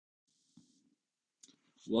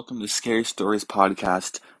Welcome to Scary Stories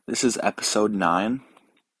Podcast. This is episode 9.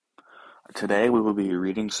 Today we will be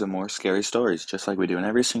reading some more scary stories, just like we do in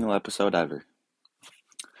every single episode ever.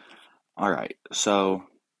 Alright, so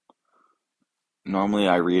normally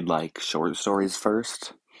I read like short stories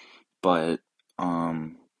first, but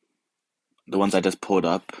the ones I just pulled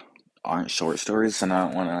up aren't short stories, and I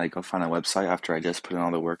don't want to go find a website after I just put in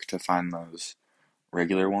all the work to find those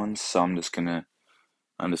regular ones, so I'm just gonna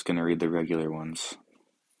read the regular ones.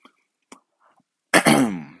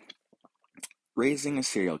 Raising a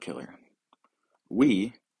serial killer.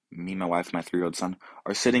 Me, my wife, and my 3-year-old son,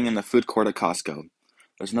 are sitting in the food court at Costco.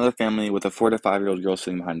 There's another family with a 4 to 5-year-old girl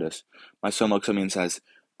sitting behind us. My son looks at me and says,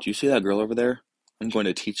 "Do you see that girl over there? I'm going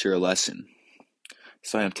to teach her a lesson."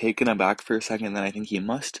 So I am taken aback for a second, then I think he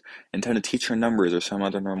must intend to teach her numbers or some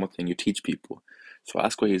other normal thing you teach people. So I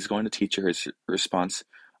ask what he's going to teach her. His response,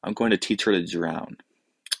 "I'm going to teach her to drown."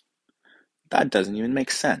 That doesn't even make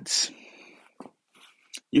sense.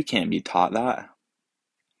 You can't be taught that.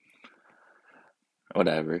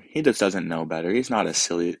 Whatever. He just doesn't know better. He's not a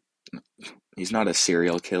serial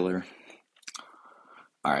killer.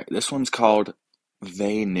 Alright, this one's called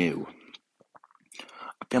They Knew.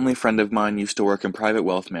 A family friend of mine used to work in private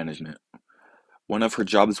wealth management. One of her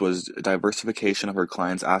jobs was diversification of her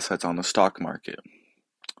clients' assets on the stock market.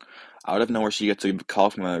 Out of nowhere, she gets a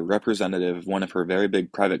call from a representative of one of her very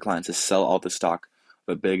big private clients to sell all the stock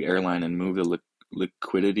of a big airline and move the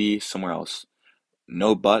liquidity somewhere else.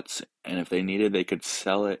 No buts, and if they needed, they could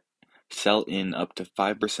sell in up to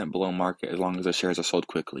 5% below market as long as the shares are sold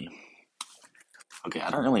quickly. Okay, I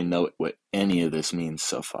don't really know what any of this means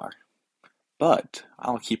so far. But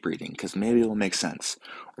I'll keep reading because maybe it'll make sense.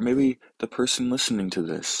 Or maybe the person listening to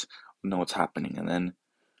this will know what's happening, and then,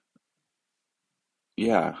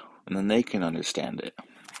 they can understand it.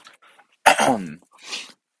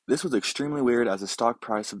 This was extremely weird as the stock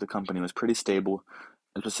price of the company was pretty stable,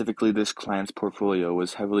 and specifically this client's portfolio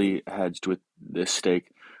was heavily hedged with this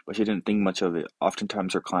stake, but she didn't think much of it.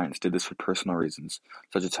 Oftentimes her clients did this for personal reasons,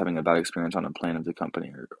 such as having a bad experience on a plane of the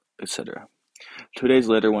company, or etc. 2 days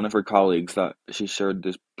later, one of her colleagues thought she shared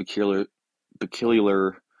this peculiar,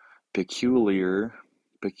 peculiar,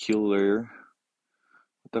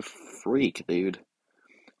 what the freak, dude,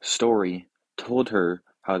 story told her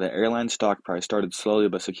how the airline stock price started slowly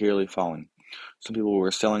but securely falling. Some people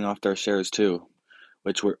were selling off their shares too,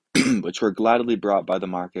 which were which were gladly brought by the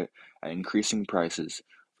market at increasing prices.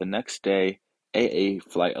 The next day, AA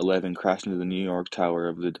Flight 11 crashed into the New York Tower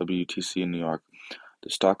of the WTC in New York.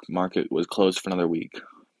 The stock market was closed for another week.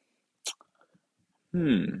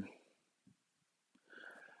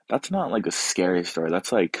 That's not like a scary story.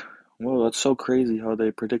 That's like, whoa, that's so crazy how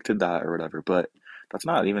they predicted that or whatever. But that's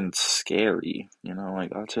not even scary,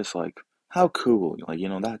 that's just like, how cool,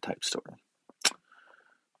 that type story.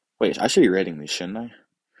 Wait, I should be rating these, shouldn't I?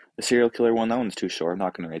 The serial killer one, that one's too short. I'm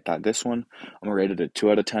not going to rate that. This one, I'm going to rate it a 2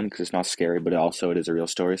 out of 10 because it's not scary, but it is a real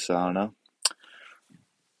story, so I don't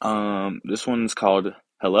know. This one's called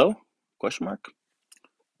Hello? Question mark?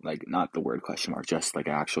 Like, not the word question mark, just like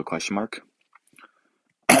an actual question mark.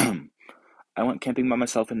 I went camping by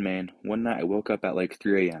myself in Maine. One night I woke up at like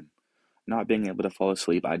 3 a.m. Not being able to fall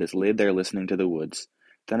asleep, I just laid there listening to the woods.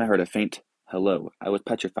 Then I heard a faint hello. I was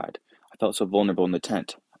petrified. I felt so vulnerable in the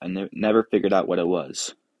tent. I never figured out what it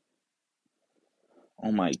was.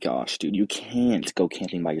 Oh my gosh, dude, you can't go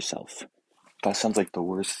camping by yourself. That sounds like the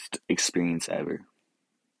worst experience ever.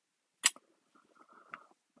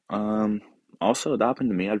 Also, if that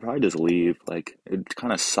happened to me, I'd probably just leave. Like, it'd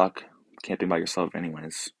kind of suck camping by yourself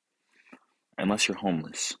anyways. Unless you're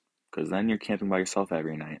homeless. Because then you're camping by yourself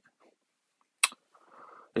every night.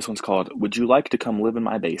 This one's called, Would You Like to Come Live in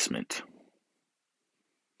My Basement?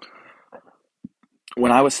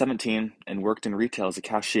 When I was 17 and worked in retail as a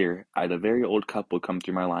cashier, I had a very old couple come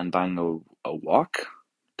through my line buying a wok?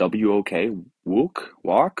 W-O-K? Wok?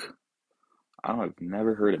 Wok? I've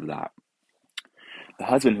never heard of that. The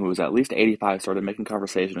husband, who was at least 85, started making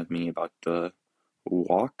conversation with me about the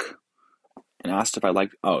wok and asked if I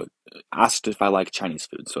like Chinese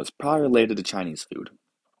food. So it's probably related to Chinese food.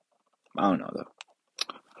 I don't know though.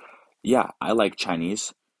 Yeah, I like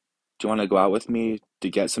Chinese. Do you want to go out with me to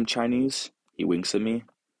get some Chinese? He winks at me.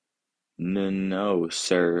 No,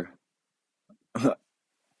 sir.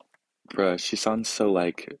 Bruh, she sounds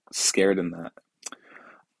so scared in that.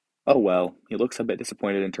 Oh well. He looks a bit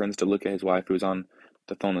disappointed and turns to look at his wife who's on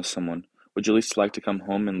the phone with someone. Would you at least like to come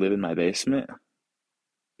home and live in my basement?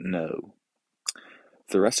 No.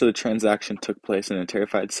 The rest of the transaction took place in a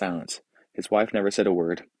terrified silence. His wife never said a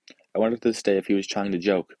word. I wondered to this day if he was trying to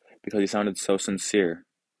joke, because he sounded so sincere.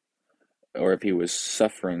 or if he was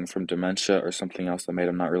suffering from dementia or something else that made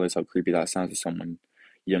him not realize how creepy that sounds to someone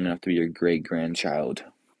young enough to be your great grandchild.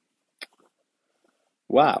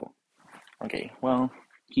 Wow. Okay, well,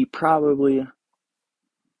 he probably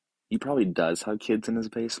he probably does have kids in his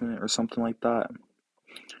basement or something like that.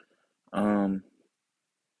 Um,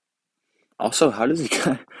 Also, how does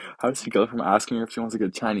he go from asking her if she wants to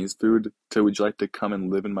get Chinese food to would you like to come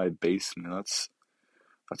and live in my basement?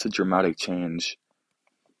 That's a dramatic change.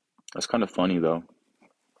 That's kind of funny though.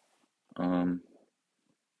 Um,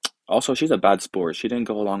 Also, she's a bad sport. She didn't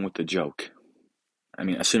go along with the joke. I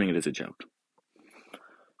mean, assuming it is a joke.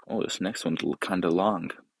 Oh, this next one's kind of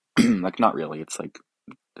long. Like, not really. It's like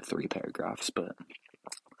three paragraphs, but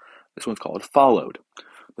this one's called Followed.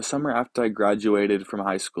 The summer after I graduated from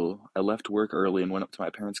high school, I left work early and went up to my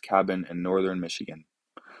parents' cabin in northern Michigan.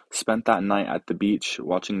 Spent that night at the beach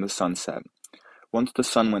watching the sunset. Once the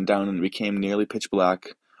sun went down and it became nearly pitch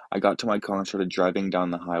black, I got to my car and started driving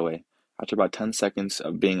down the highway. After about 10 seconds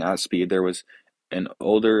of being at speed, there was an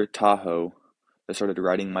older Tahoe that started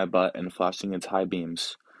riding my butt and flashing its high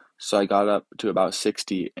beams. So I got up to about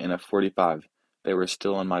 60 in a 45. They were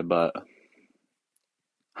still on my butt.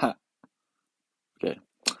 Ha, okay.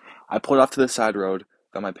 I pulled off to the side road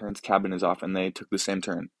that my parents' cabin is off and they took the same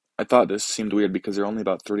turn. I thought this seemed weird because there are only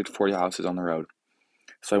about 30 to 40 houses on the road.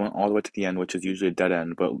 So I went all the way to the end, which is usually a dead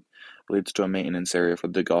end, but leads to a maintenance area for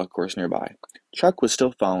the golf course nearby. Chuck was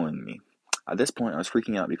still following me. At this point, I was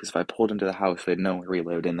freaking out because if I pulled into the house, they'd know where we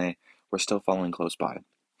lived, and they were still following close by.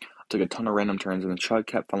 I took a ton of random turns, and the truck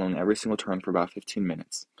kept following every single turn for about 15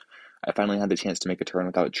 minutes. I finally had the chance to make a turn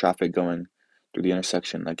without traffic going through the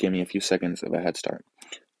intersection. That gave me a few seconds of a head start.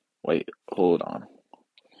 Wait, hold on.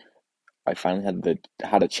 I finally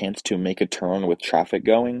had a chance to make a turn with traffic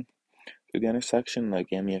going through the intersection. That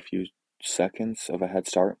gave me a few seconds of a head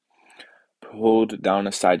start. Pulled down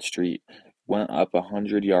a side street, went up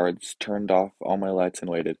 100 yards, turned off all my lights and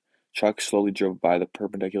waited. Truck slowly drove by the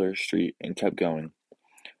perpendicular street and kept going.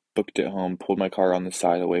 Booked it home, pulled my car on the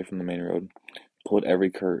side away from the main road, pulled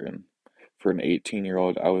every curtain. For an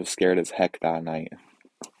 18-year-old, I was scared as heck that night.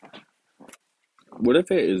 What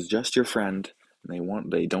if it is just your friend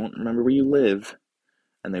and they don't remember where you live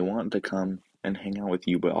and they want to come and hang out with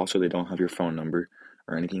you, but also they don't have your phone number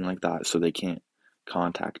or anything like that, so they can't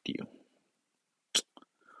contact you.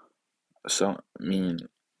 So, I mean,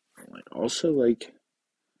 also,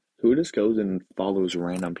 who just goes and follows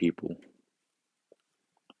random people?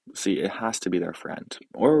 See, it has to be their friend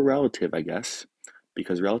or a relative, I guess,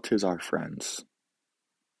 because relatives are friends.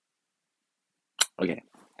 Okay,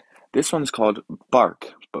 this one's called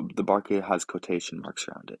bark, but the bark has quotation marks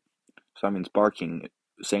around it. So that means barking,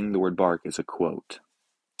 saying the word bark is a quote.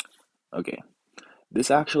 Okay,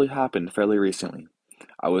 this actually happened fairly recently.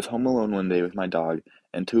 I was home alone one day with my dog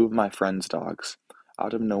and two of my friends' dogs.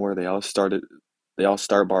 Out of nowhere, they all start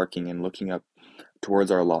barking and looking up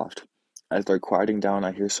towards our loft. As they're quieting down,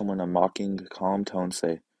 I hear someone in a mocking, calm tone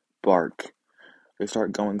say, "Bark." They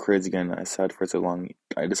start going crazy again. I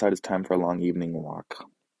decide it's time for a long evening walk.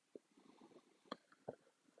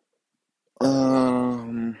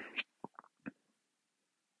 Um,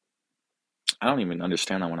 I don't even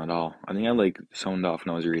understand that one at all. I think I zoned off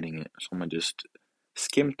when I was reading it, so I'm gonna just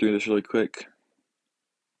skim through this really quick.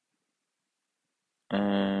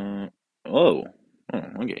 Uh, oh,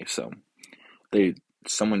 okay. So they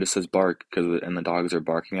someone just says bark and the dogs are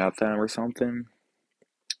barking at them or something.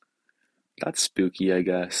 That's spooky, I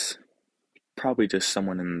guess. Probably just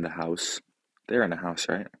someone in the house. They're in a house,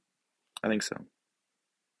 right? I think so.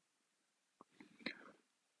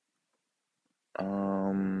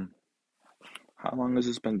 Um, how long has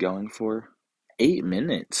this been going for? 8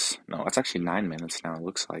 minutes. No, it's actually 9 minutes now, it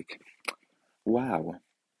looks like. Wow.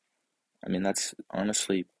 I mean, that's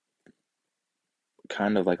honestly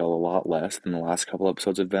kind of like a lot less than the last couple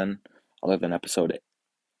episodes have been. Other than episode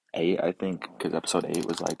 8, I think, because episode 8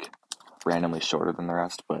 was like randomly shorter than the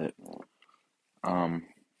rest, but um,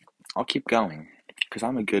 I'll keep going because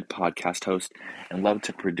I'm a good podcast host and love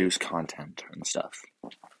to produce content and stuff.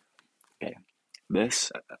 Okay,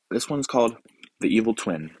 this one's called The Evil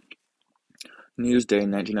Twin. New Year's Day,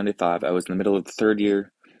 1995, I was in the middle of the third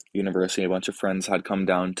year university. A bunch of friends had come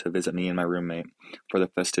down to visit me and my roommate for the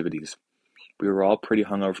festivities. We were all pretty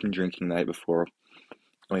hungover from drinking the night before,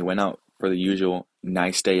 and we went out for the usual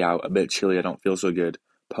nice day out, a bit chilly, I don't feel so good,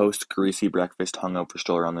 post greasy breakfast hungover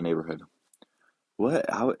stroll around the neighborhood. What?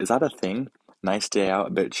 How is that a thing? Nice day out,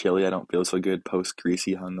 a bit chilly, I don't feel so good, post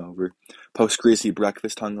greasy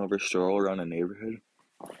breakfast hungover stroll around a neighborhood?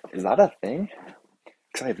 Is that a thing?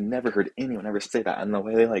 Because I've never heard anyone ever say that, and the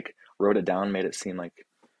way they wrote it down made it seem like,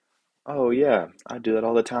 oh yeah, I do that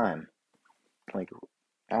all the time. Like,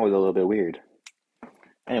 that was a little bit weird.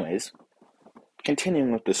 Anyways,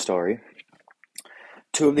 continuing with the story,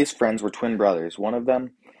 two of these friends were twin brothers. One of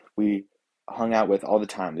them we hung out with all the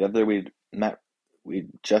time. The other we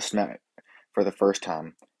just met for the first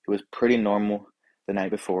time. He was pretty normal the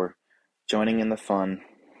night before, joining in the fun.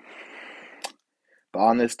 But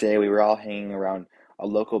on this day, we were all hanging around a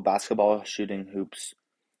local basketball court,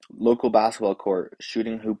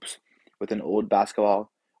 shooting hoops with an old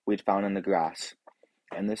basketball we'd found in the grass.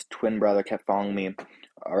 And this twin brother kept following me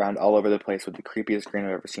around all over the place with the creepiest grin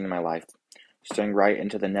I've ever seen in my life, staring right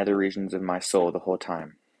into the nether regions of my soul the whole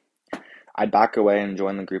time. I'd back away and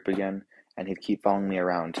join the group again, and he'd keep following me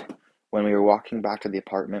around. When we were walking back to the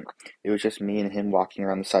apartment, it was just me and him walking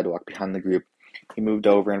around the sidewalk behind the group. He moved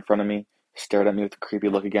over in front of me, stared at me with a creepy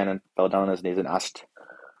look again, and fell down to his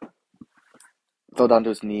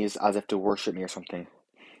knees as if to worship me or something.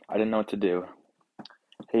 I didn't know what to do.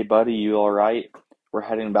 Hey buddy, you alright? We're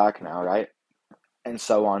heading back now, right? And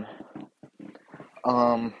so on.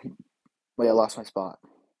 Wait, I lost my spot.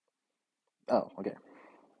 Oh, okay.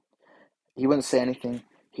 He wouldn't say anything.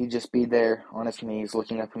 He'd just be there on his knees,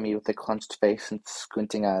 looking up at me with a clenched face and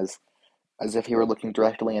squinting eyes, as if he were looking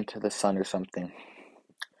directly into the sun or something.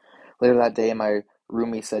 Later that day, my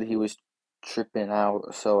roomie said he was tripping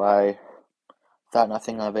out, so I thought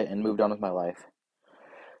nothing of it and moved on with my life.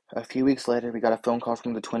 A few weeks later, we got a phone call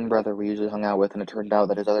from the twin brother we usually hung out with, and it turned out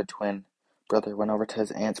that his other twin brother went over to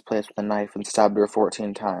his aunt's place with a knife and stabbed her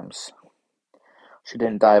 14 times. She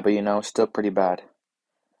didn't die, but still pretty bad.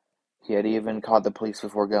 He had even called the police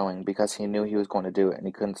before going, because he knew he was going to do it, and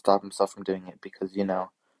he couldn't stop himself from doing it, because,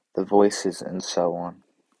 the voices and so on.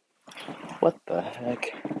 What the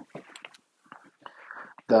heck?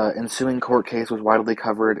 The ensuing court case was widely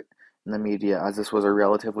covered in the media, as this was a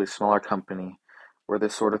relatively smaller company, where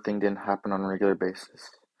this sort of thing didn't happen on a regular basis.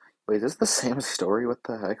 Wait, is this the same story? What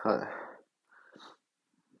the heck?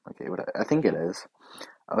 Okay, I think it is.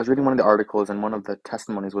 I was reading one of the articles, and one of the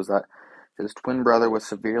testimonies was that his twin brother was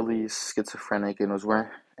severely schizophrenic and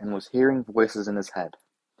was hearing voices in his head.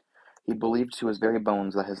 He believed to his very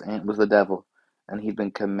bones that his aunt was the devil, and he'd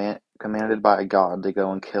been commanded by a god to go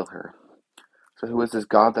and kill her. So who was this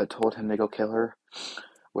god that told him to go kill her?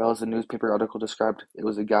 Well, as the newspaper article described, it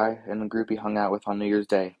was a guy in the group he hung out with on New Year's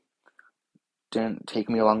Day. Didn't take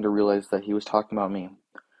me long to realize that he was talking about me.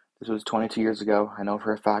 This was 22 years ago. I know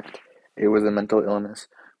for a fact it was a mental illness,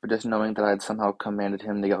 but just knowing that I had somehow commanded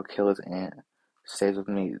him to go kill his aunt stays with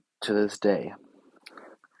me to this day.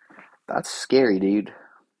 That's scary, dude.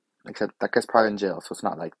 Except that guy's probably in jail, so it's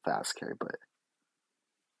not like that scary, but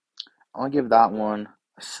I'll give that one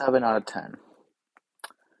a 7 out of 10.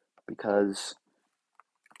 Because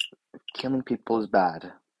killing people is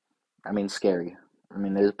bad. I mean, scary. I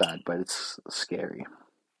mean, it is bad, but it's scary.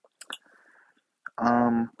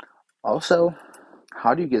 Also,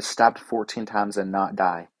 how do you get stabbed 14 times and not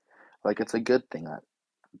die? Like, it's a good thing that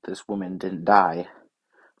this woman didn't die,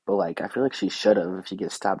 but, I feel like she should have if you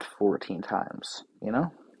get stabbed 14 times, you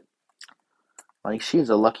know? Like, she's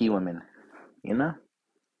a lucky woman, you know?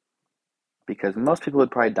 Because most people would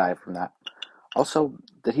probably die from that. Also,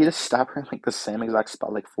 did he just stab her in, the same exact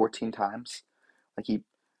spot, 14 times? I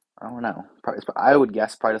don't know. Probably, I would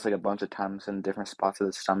guess probably just, a bunch of times in different spots of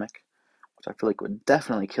the stomach, which I feel like would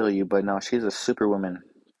definitely kill you, but no, she's a superwoman.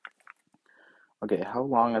 Okay, how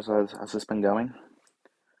long has this been going?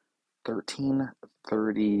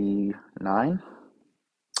 13:39?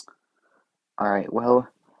 Alright, well,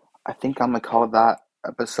 I think I'm gonna call that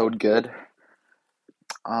episode good.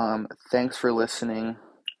 Thanks for listening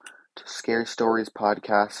to Scary Stories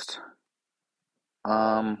Podcast.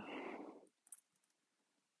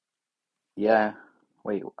 Yeah.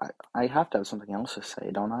 Wait, I have to have something else to say,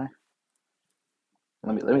 don't I?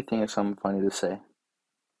 Let me think of something funny to say.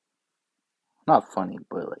 Not funny,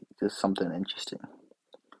 but just something interesting.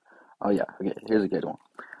 Oh yeah, okay, here's a good one.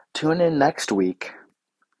 Tune in next week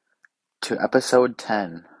to episode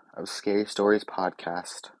 10 of Scary Stories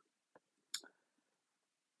Podcast.